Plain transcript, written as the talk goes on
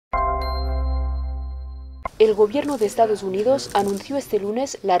El gobierno de Estados Unidos anunció este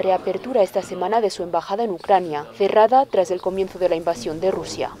lunes la reapertura esta semana de su embajada en Ucrania, cerrada tras el comienzo de la invasión de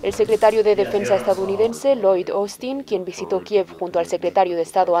Rusia. El secretario de Defensa estadounidense, Lloyd Austin, quien visitó Kiev junto al secretario de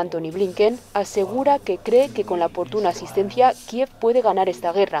Estado Antony Blinken, asegura que cree que con la oportuna asistencia Kiev puede ganar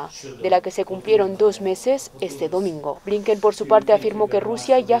esta guerra, de la que se cumplieron 2 meses este domingo. Blinken, por su parte, afirmó que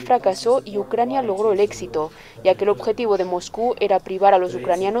Rusia ya fracasó y Ucrania logró el éxito, ya que el objetivo de Moscú era privar a los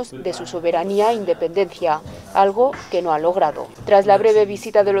ucranianos de su soberanía e independencia, algo que no ha logrado. Tras la breve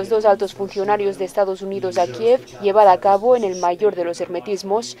visita de los dos altos funcionarios de Estados Unidos a Kiev, llevada a cabo en el mayor de los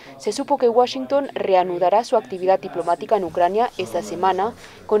hermetismos, se supo que Washington reanudará su actividad diplomática en Ucrania esta semana,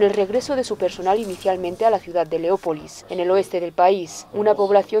 con el regreso de su personal inicialmente a la ciudad de Leópolis, en el oeste del país, una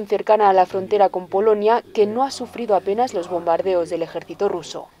población cercana a la frontera con Polonia que no ha sufrido apenas los bombardeos del ejército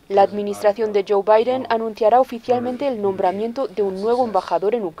ruso. La administración de Joe Biden anunciará oficialmente el nombramiento de un nuevo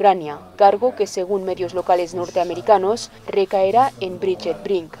embajador en Ucrania, cargo que, según medios locales norteamericanos, recaerá en Bridget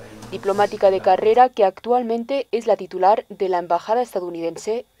Brink, diplomática de carrera que actualmente es la titular de la embajada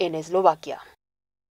estadounidense en Eslovaquia.